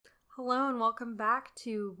Hello and welcome back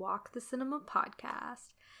to Walk the Cinema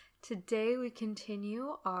podcast. Today we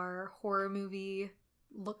continue our horror movie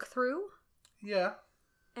look through. Yeah.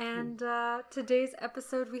 And today's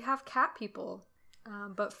episode we have Cat People.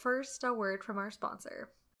 But first, a word from our sponsor.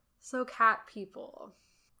 So, Cat People.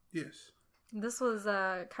 Yes. This was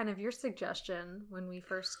kind of your suggestion when we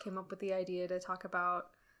first came up with the idea to talk about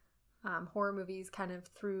horror movies kind of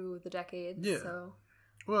through the decades. Yeah. So.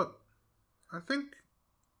 Well, I think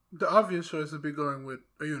the obvious choice would be going with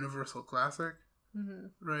a Universal classic,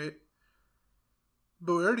 right?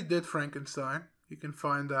 But we already did Frankenstein. You can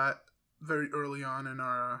find that very early on in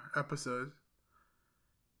our episode.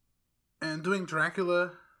 And doing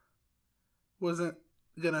Dracula wasn't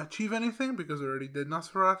going to achieve anything because we already did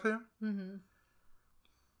Nosferatu. Mm-hmm.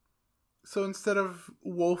 So instead of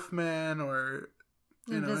Wolfman or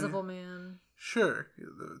Invisible Man. Sure.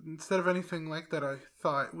 Instead of anything like that, I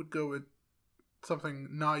thought would go with something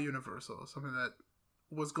not Universal, something that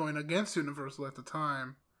was going against Universal at the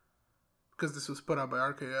time, because this was put out by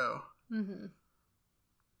RKO. Mm-hmm.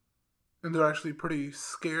 And they're actually pretty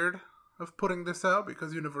scared of putting this out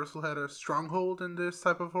because Universal had a stronghold in this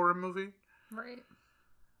type of horror movie. Right.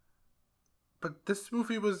 But this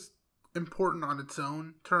movie was important on its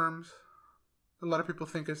own terms. A lot of people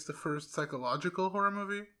think it's the first psychological horror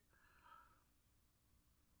movie.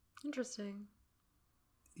 Interesting.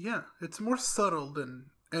 Yeah, it's more subtle than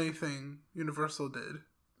anything Universal did.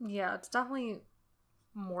 Yeah, it's definitely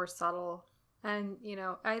more subtle. And,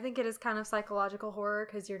 I think it is kind of psychological horror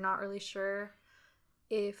because you're not really sure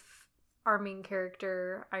if our main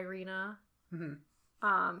character, Irina,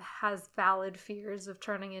 has valid fears of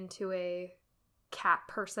turning into a cat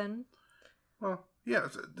person. Well, yeah,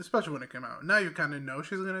 especially when it came out. Now you kind of know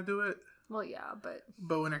she's going to do it. Well, yeah, but...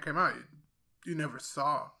 But when it came out, you never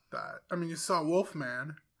saw that. I mean, you saw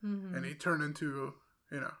Wolfman, and he turned into,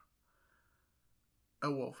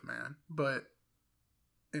 a Wolfman. But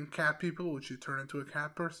in Cat People, would you turn into a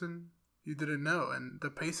cat person? You didn't know. And the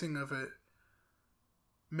pacing of it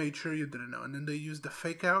made sure you didn't know. And then they used the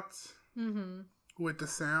fake outs with the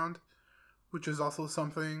sound, which is also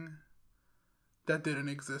something that didn't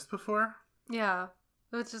exist before. Yeah.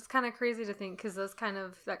 It's just kind of crazy to think because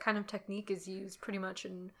that kind of technique is used pretty much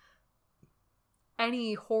in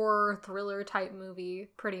any horror thriller type movie,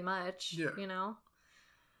 pretty much. Yeah.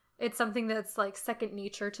 It's something that's like second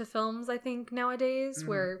nature to films, I think, nowadays,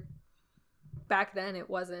 where back then it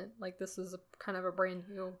wasn't. Like, this was kind of a brand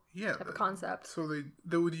new type of concept. So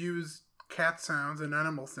they would use cat sounds and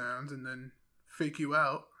animal sounds and then fake you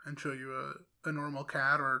out and show you a normal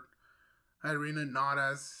cat, or Irina not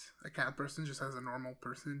as a cat person, just as a normal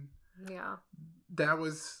person. Yeah. That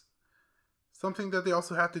was something that they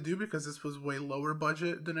also had to do because this was way lower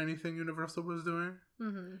budget than anything Universal was doing.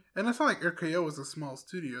 Mm-hmm. And it's not like RKO was a small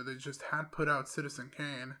studio. They just had put out Citizen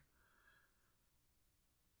Kane.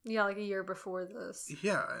 Yeah, like a year before this.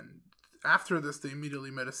 Yeah, and after this, they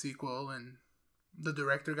immediately made a sequel, and the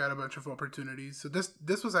director got a bunch of opportunities. So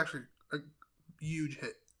this was actually a huge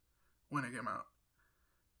hit when it came out.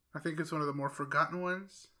 I think it's one of the more forgotten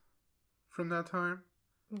ones from that time.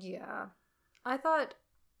 Yeah.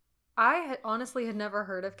 I honestly had never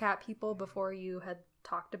heard of Cat People before you had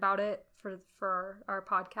talked about it for our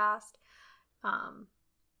podcast.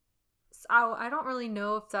 So I don't really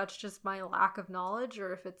know if that's just my lack of knowledge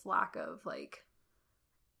or if it's lack of, like,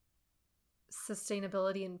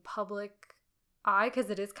 sustainability in public eye, because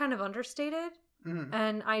it is kind of understated. Mm-hmm.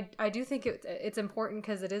 And I do think it's important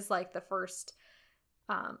because it is, like, the first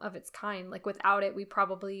of its kind. Like, without it, we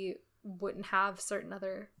probably wouldn't have certain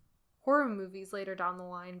other horror movies later down the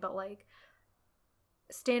line, but, like,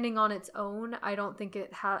 standing on its own, I don't think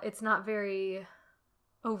it's not very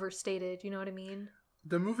overstated, you know what I mean?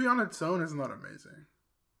 The movie on its own is not amazing.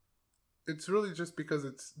 It's really just because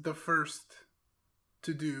it's the first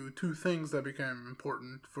to do two things that became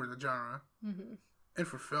important for the genre and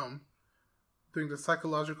for film. Doing the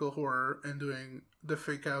psychological horror and doing the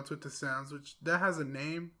fake outs with the sounds, which that has a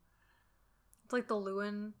name. It's like the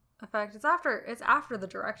Lewin effect. It's after the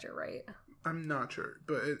director, right? I'm not sure,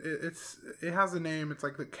 but it has a name. It's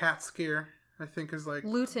like the cat scare, I think, is like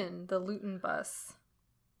Luton, the Luton bus.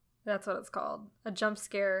 That's what it's called. A jump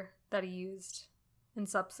scare that he used in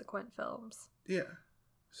subsequent films. Yeah.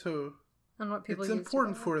 So and what people it's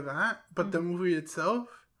important for that, but the movie itself,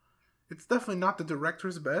 it's definitely not the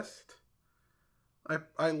director's best.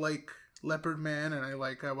 I like Leopard Man and I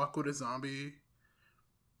like I Walk with a Zombie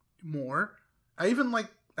more. I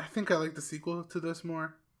think I like the sequel to this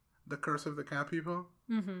more. The Curse of the Cat People.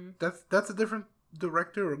 Mm-hmm. That's a different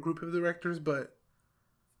director or group of directors, but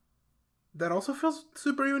that also feels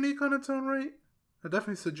super unique on its own right. I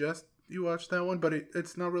definitely suggest you watch that one, but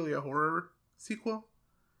it's not really a horror sequel.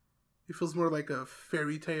 It feels more like a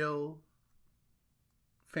fairy tale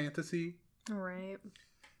fantasy. Right.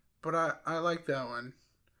 But I like that one.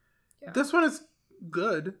 Yeah. This one is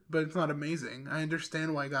good, but it's not amazing. I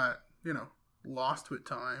understand why I got, lost with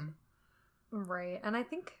time. Right. And I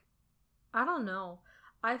don't know.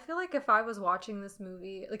 I feel like if I was watching this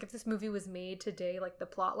movie, like if this movie was made today, like the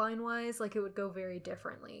plot line wise, like it would go very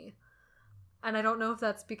differently. And I don't know if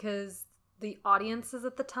that's because the audiences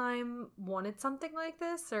at the time wanted something like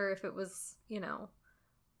this, or if it was,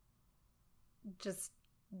 just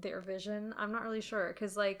their vision. I'm not really sure.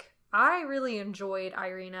 Because, like, I really enjoyed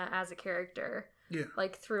Irina as a character. Yeah.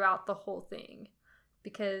 Like, throughout the whole thing.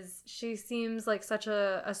 Because she seems like such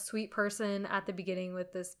a sweet person at the beginning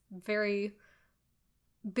with this very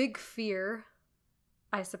big fear,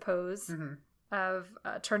 I suppose, of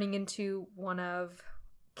turning into one of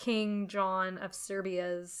King John of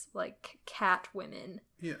Serbia's, like, cat women.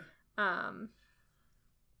 Yeah.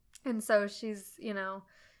 And so she's,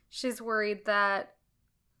 she's worried that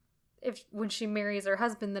when she marries her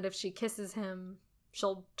husband, that if she kisses him,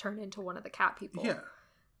 she'll turn into one of the cat people. Yeah.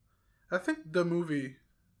 I think the movie,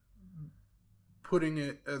 putting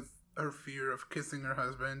it as her fear of kissing her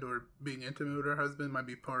husband or being intimate with her husband might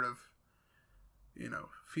be part of,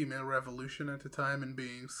 female revolution at the time, and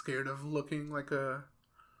being scared of looking like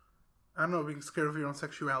being scared of your own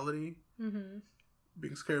sexuality. Mm-hmm.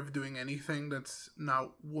 Being scared of doing anything that's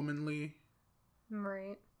not womanly.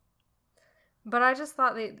 Right. But I just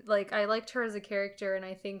thought I liked her as a character, and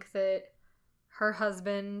I think that her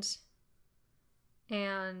husband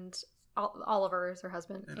and Oliver is her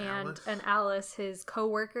husband, and Alice, his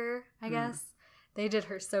co-worker, I guess, they did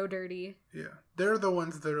her so dirty. Yeah. They're the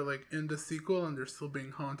ones that are, like, in the sequel, and they're still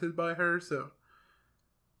being haunted by her, so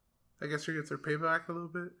I guess she gets her payback a little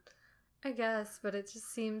bit. I guess, but it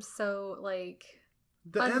just seems so, like,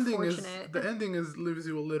 the ending leaves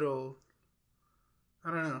you a little,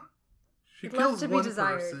 I don't know. She kills one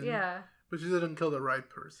person, yeah, but she didn't kill the right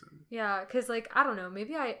person. Yeah, because, like, I don't know,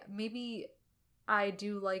 maybe I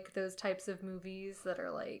do like those types of movies that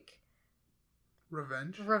are, like,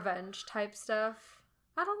 revenge type stuff.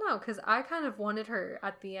 I don't know, because I kind of wanted her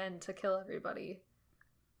at the end to kill everybody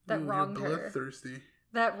that wronged her. Bloodthirsty.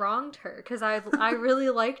 That wronged her, because I really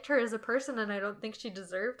liked her as a person, and I don't think she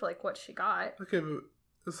deserved, like, what she got. Okay, but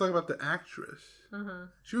let's talk about the actress.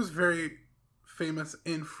 She was very famous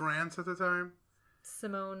in France at the time.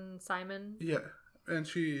 Simone Simon. Yeah, and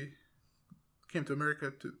she came to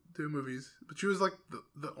America to do movies, but she was, like,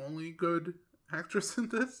 the only good actress in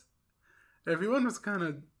this. Everyone was kind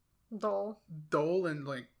of dull and,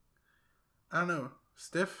 like, I don't know,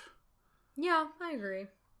 stiff. Yeah, I agree.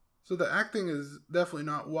 So the acting is definitely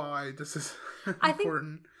not why this is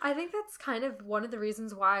important. I think that's kind of one of the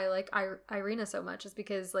reasons why I like Irina so much, is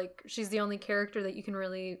because, like, she's the only character that you can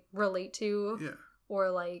really relate to,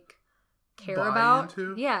 or, like, care about.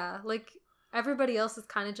 Into. Yeah, like, everybody else is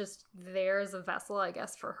kind of just there as a vessel, I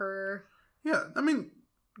guess, for her. Yeah, I mean,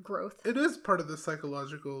 growth. It is part of the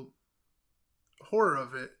psychological horror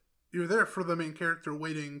of it. You're there for the main character,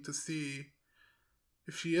 waiting to see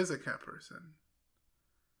if she is a cat person.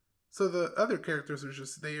 So the other characters are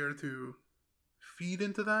just there to feed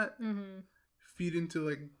into that. Feed into,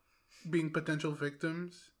 like, being potential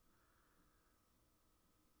victims.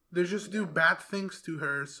 They just do bad things to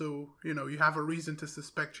her, so, you have a reason to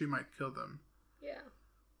suspect she might kill them. Yeah.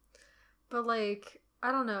 But, like,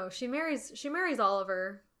 I don't know. She marries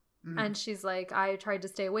Oliver, and she's like, I tried to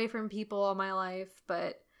stay away from people all my life,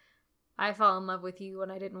 but I fell in love with you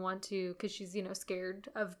and I didn't want to, because she's, scared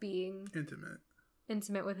of being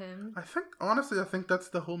intimate with him. I think that's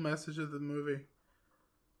the whole message of the movie.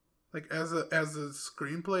 Like, as a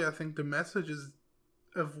screenplay, I think the message is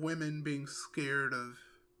of women being scared of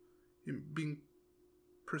being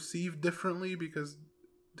perceived differently because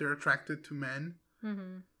they're attracted to men.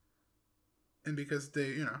 And because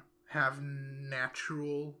they, have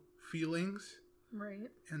natural feelings. Right.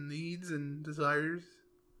 And needs and desires.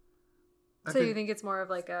 You think it's more of,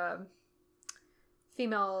 like, a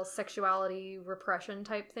female sexuality repression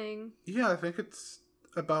type thing? Yeah, I think it's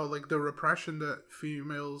about, like, the repression that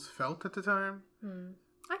females felt at the time.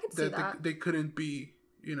 I could see that. They couldn't be,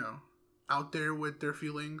 out there with their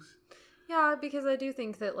feelings. Yeah, because I do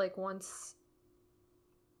think that, like, once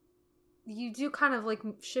you do kind of, like,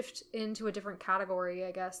 shift into a different category,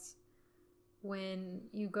 I guess, when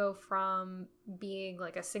you go from being,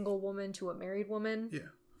 like, a single woman to a married woman. Yeah.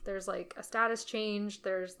 There's, like, a status change.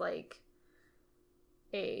 There's, like,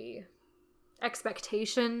 a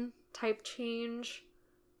expectation type change.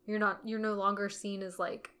 You're no longer seen as,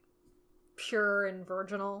 like, pure and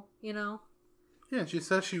virginal, you know? Yeah, she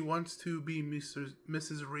says she wants to be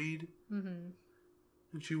Mrs. Reed. Mm-hmm.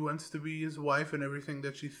 And she wants to be his wife and everything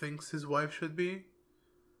that she thinks his wife should be.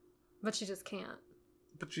 But she just can't.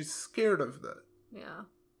 But she's scared of that. Yeah.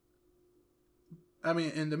 I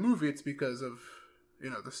mean, in the movie, it's because of,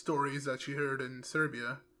 the stories that she heard in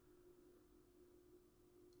Serbia.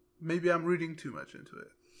 Maybe I'm reading too much into it.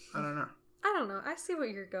 I don't know. I see where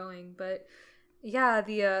you're going, but yeah,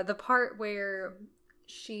 the part where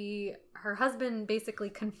her husband basically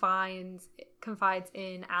confides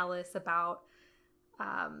in Alice about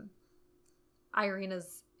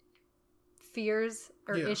Irina's fears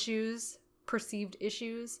or issues, perceived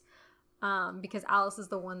issues, because Alice is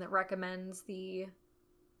the one that recommends the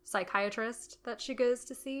psychiatrist that she goes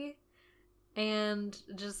to see. And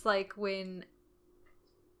just like when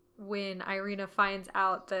Irina finds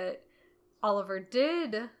out that Oliver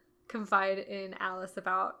did confide in Alice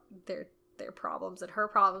about their problems and her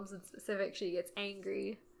problems in specific, she gets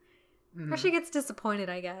angry. Mm-hmm. Or she gets disappointed,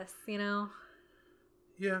 I guess,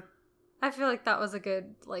 Yeah. I feel like that was a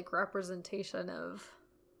good, like, representation of,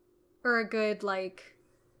 or a good, like,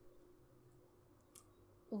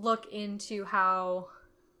 look into how,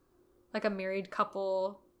 like, a married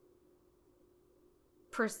couple,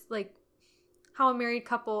 how a married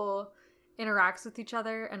couple interacts with each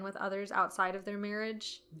other and with others outside of their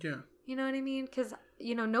marriage. Yeah. You know what I mean? Because,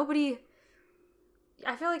 nobody,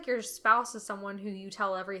 I feel like your spouse is someone who you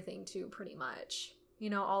tell everything to, pretty much.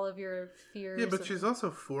 All of your fears. Yeah, but she's also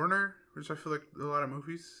a foreigner, which I feel like a lot of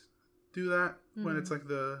movies do that. Mm-hmm. When it's like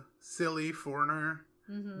the silly foreigner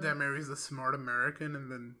that marries the smart American,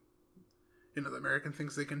 and then, the American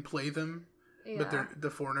thinks they can play them, but the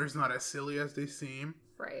foreigner's not as silly as they seem.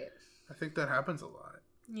 Right. I think that happens a lot.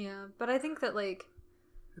 Yeah, but I think that, like...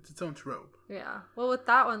 it's its own trope. Yeah. Well, with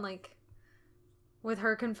that one, like... with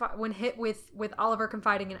her when hit with Oliver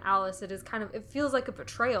confiding in Alice, it feels like a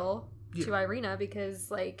betrayal to Irina,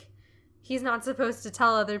 because like he's not supposed to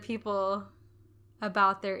tell other people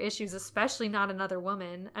about their issues, especially not another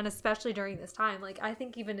woman, and especially during this time. Like, I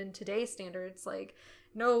think even in today's standards, like,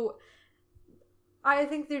 no, I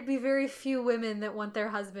think there'd be very few women that want their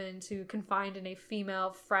husband to confide in a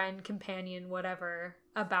female friend, companion, whatever,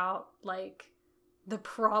 about like the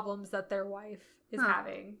problems that their wife is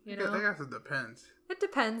having. I guess it depends. It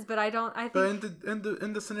depends, but I think. But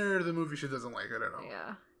in the scenario of the movie, she doesn't like it at all.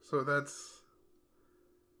 Yeah. So that's.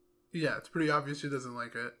 Yeah, it's pretty obvious she doesn't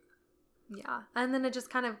like it. Yeah, and then it just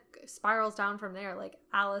kind of spirals down from there. Like,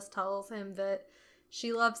 Alice tells him that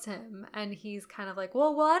she loves him, and he's kind of like,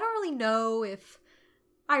 well, I don't really know if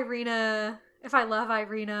I love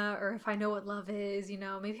Irina, or if I know what love is.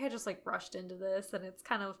 Maybe I just like rushed into this, and it's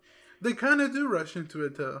kind of. They kind of do rush into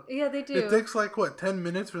it, though. Yeah, they do. It takes, 10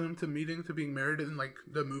 minutes for them to being married in,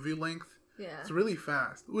 the movie length. Yeah. It's really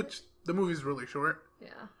fast, which the movie's really short.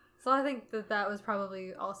 Yeah. So I think that was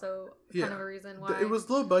probably also kind of a reason why. It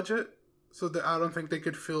was low budget, so I don't think they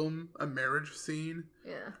could film a marriage scene.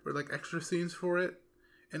 Yeah. Or, extra scenes for it.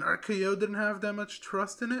 And RKO didn't have that much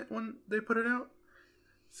trust in it when they put it out.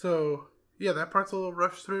 So, yeah, that part's a little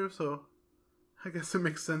rushed through, so I guess it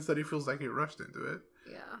makes sense that he feels like he rushed into it.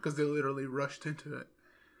 Yeah. Because they literally rushed into it.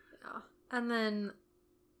 Yeah. And then...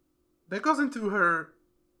 that goes into her...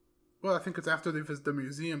 well, I think it's after they visit the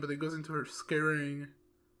museum, but it goes into her scaring...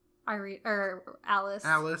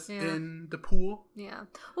 Alice in the pool. Yeah.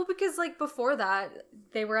 Well, because, before that,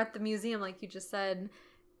 they were at the museum, like you just said,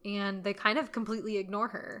 and they kind of completely ignore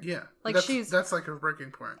her. Yeah. That's her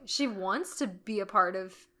breaking point. She wants to be a part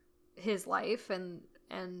of his life and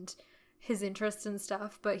his interests and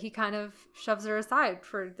stuff, but he kind of shoves her aside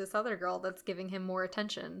for this other girl that's giving him more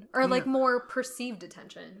attention. Or, more perceived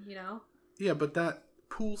attention, Yeah, but that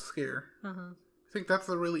pool scare... uh-huh. I think that's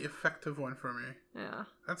a really effective one for me. Yeah.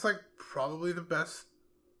 That's, probably the best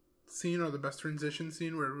scene or the best transition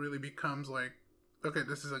scene where it really becomes, okay,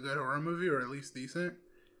 this is a good horror movie, or at least decent.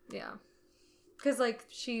 Yeah. Because,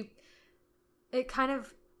 it kind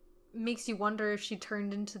of makes you wonder if she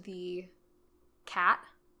turned into the cat,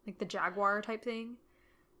 the jaguar type thing.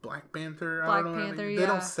 Black Panther? Black Panther, yeah. They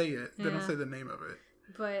don't say it. They don't say the name of it.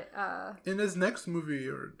 But, in his next movie,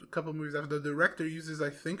 or a couple movies after, the director uses, I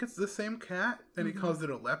think it's the same cat, and he calls it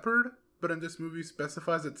a leopard, but in this movie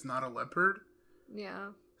specifies it's not a leopard. Yeah.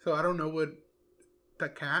 So I don't know what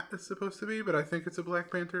that cat is supposed to be, but I think it's a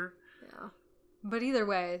Black Panther. Yeah. But either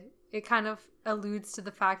way, it kind of alludes to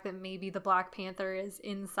the fact that maybe the Black Panther is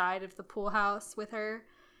inside of the pool house with her.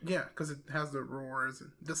 Yeah, because it has the roars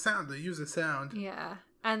and the sound. They use the sound. Yeah.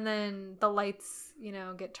 And then the lights,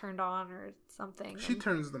 get turned on or something. She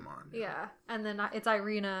turns them on. Yeah. And then it's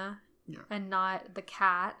Irina Yeah. and not the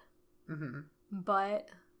cat. Mm-hmm. But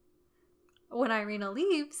when Irina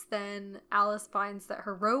leaves, then Alice finds that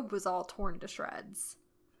her robe was all torn to shreds.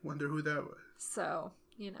 Wonder who that was. So,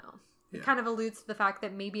 you know, it kind of alludes to the fact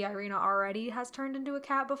that maybe Irina already has turned into a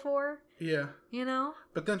cat before. Yeah. You know?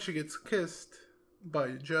 But then she gets kissed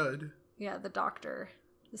by Judd. Yeah, the doctor.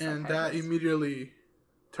 And that immediately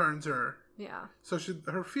turns her. Yeah. So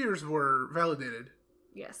her fears were validated.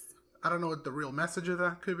 Yes. I don't know what the real message of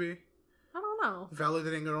that could be. I don't know.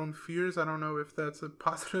 Validating her own fears. I don't know if that's a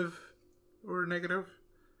positive or negative.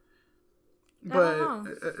 But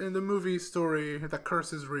in the movie story, the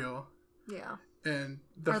curse is real. Yeah. And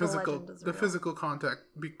the physical contact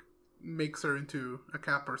makes her into a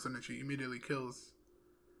cat person, and she immediately kills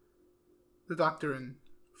the doctor and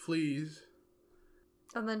flees.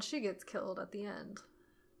 And then she gets killed at the end.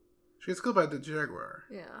 She gets killed by the jaguar.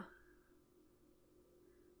 Yeah.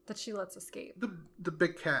 That she lets escape. The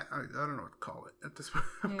big cat. I don't know what to call it at this point.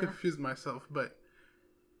 I'm confused myself. But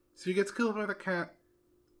so she gets killed by the cat.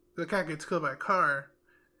 The cat gets killed by a car.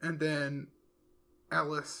 And then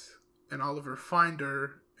Alice and Oliver find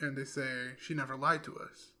her. And they say, she never lied to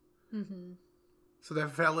us. Mm-hmm. So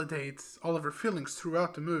that validates all of her feelings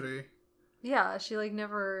throughout the movie. Yeah, she was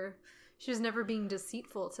never being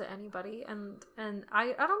deceitful to anybody. And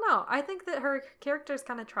I don't know. I think that her character is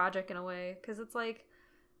kind of tragic in a way. Because it's like,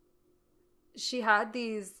 she had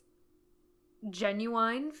these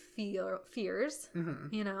genuine fears,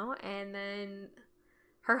 mm-hmm. you know, and then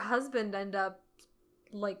her husband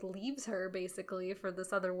leaves her basically for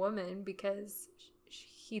this other woman because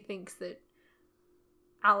he thinks that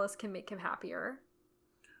Alice can make him happier.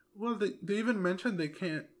 Well, they even mentioned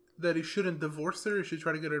that he shouldn't divorce her. He should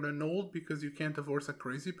try to get her annulled because you can't divorce a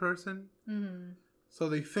crazy person. Mm-hmm. So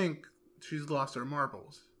they think she's lost her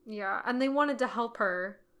marbles. Yeah, and they wanted to help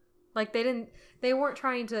her. Like, they weren't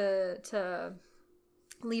trying to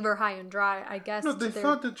leave her high and dry, I guess. No, they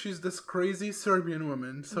thought that she's this crazy Serbian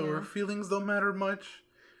woman, so her feelings don't matter much.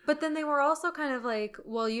 But then they were also kind of like,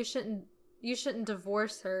 well, you shouldn't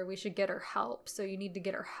divorce her. We should get her help. So you need to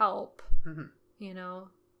get her help. Mm-hmm. You know?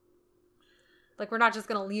 Like, we're not just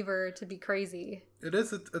going to leave her to be crazy. It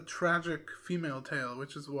is a tragic female tale,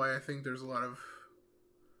 which is why I think there's a lot of...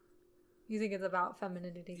 You think it's about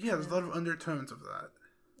femininity? Yeah, there's a lot of undertones of that.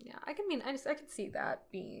 Yeah, I can see that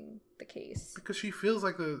being the case. Because she feels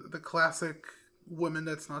like the classic woman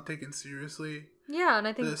that's not taken seriously. Yeah, and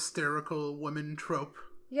I think... The hysterical woman trope.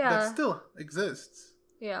 Yeah. That still exists.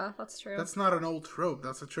 Yeah, that's true. That's not an old trope.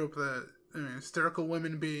 That's a trope that, hysterical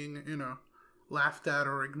women being, laughed at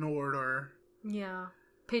or ignored or... Yeah.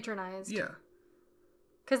 Patronized. Yeah.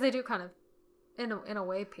 Because they do kind of, in a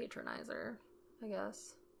way, patronize her, I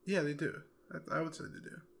guess. Yeah, they do. I would say they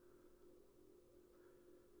do.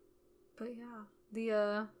 But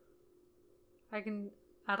yeah,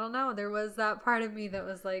 I don't know, there was that part of me that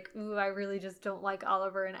was like, ooh, I really just don't like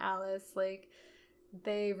Oliver and Alice. Like,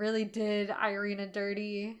 they really did Irina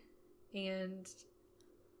dirty, and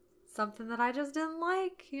something that I just didn't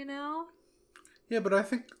like, you know? Yeah, but I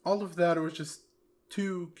think all of that was just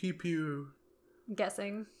to keep you...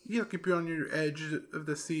 guessing. Yeah, keep you on your edge of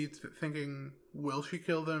the seat, thinking, will she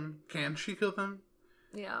kill them? Can she kill them?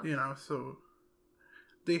 Yeah. So...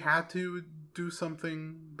 They had to do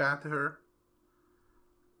something bad to her.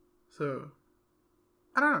 So,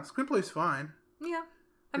 I don't know. Screenplay's fine. Yeah.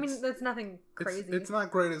 I mean, it's nothing crazy. It's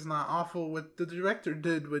not great. It's not awful. What the director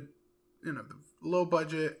did with, the low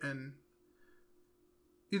budget, and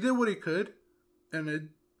he did what he could. And it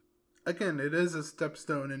is a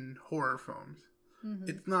stepstone in horror films. Mm-hmm.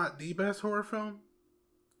 It's not the best horror film.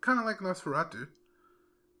 Kind of like Nosferatu.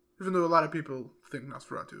 Even though a lot of people think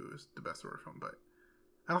Nosferatu is the best horror film, but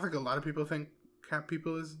I don't think a lot of people think Cat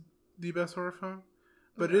People is the best horror film,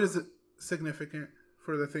 but it is significant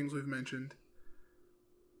for the things we've mentioned.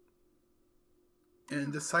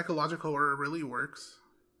 And the psychological horror really works.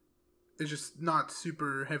 It's just not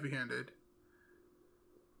super heavy-handed.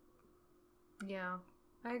 Yeah,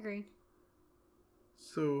 I agree.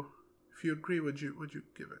 So, if you agree, would you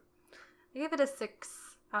give it? I gave it a 6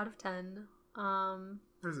 out of 10.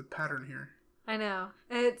 There's a pattern here. I know.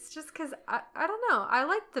 It's just because, I don't know. I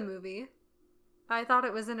liked the movie. I thought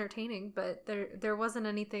it was entertaining, but there wasn't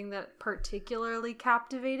anything that particularly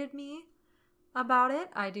captivated me about it.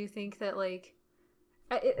 I do think that, like,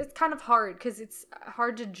 it's kind of hard because it's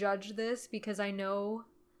hard to judge this because I know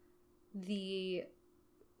the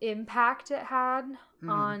impact it had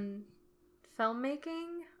on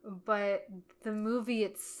filmmaking, but the movie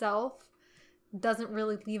itself doesn't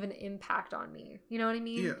really leave an impact on me. You know what I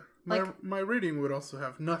mean? Yeah. My rating would also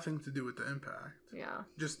have nothing to do with the impact. Yeah.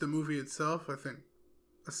 Just the movie itself, I think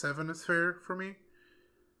a 7 is fair for me.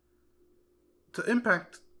 to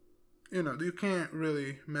impact, you can't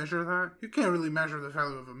really measure that. You can't really measure the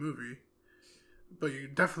value of a movie, but you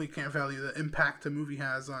definitely can't value the impact a movie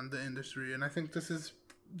has on the industry. And I think this is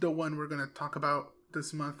the one we're going to talk about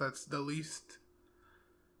this month that's the least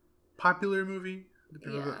popular movie.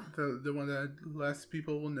 The one that less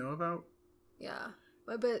people will know about. Yeah.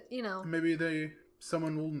 But maybe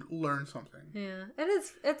someone will learn something. Yeah.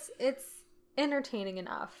 It's entertaining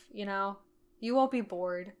enough, You won't be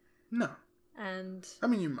bored. No. And I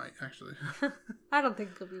mean, you might, actually. I don't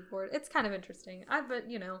think you'll be bored. It's kind of interesting. But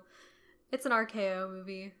it's an RKO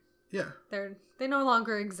movie. Yeah. They no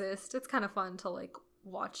longer exist. It's kind of fun to, like,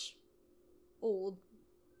 watch old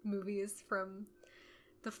movies from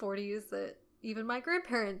the 40s that even my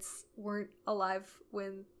grandparents weren't alive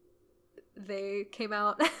when they came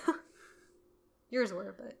out. Yours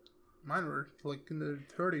were, but mine were like in their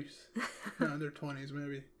 30s. No, in their 20s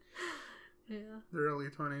maybe. Yeah. Their early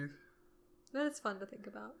 20s. But it's fun to think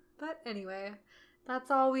about. But anyway,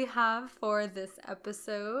 that's all we have for this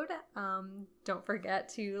episode. Don't forget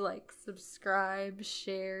to like, subscribe,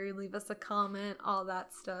 share, leave us a comment, all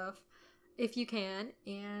that stuff if you can.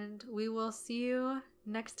 And we will see you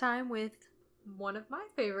next time with one of my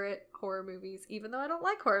favorite horror movies, even though I don't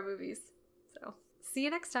like horror movies. So, see you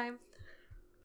next time.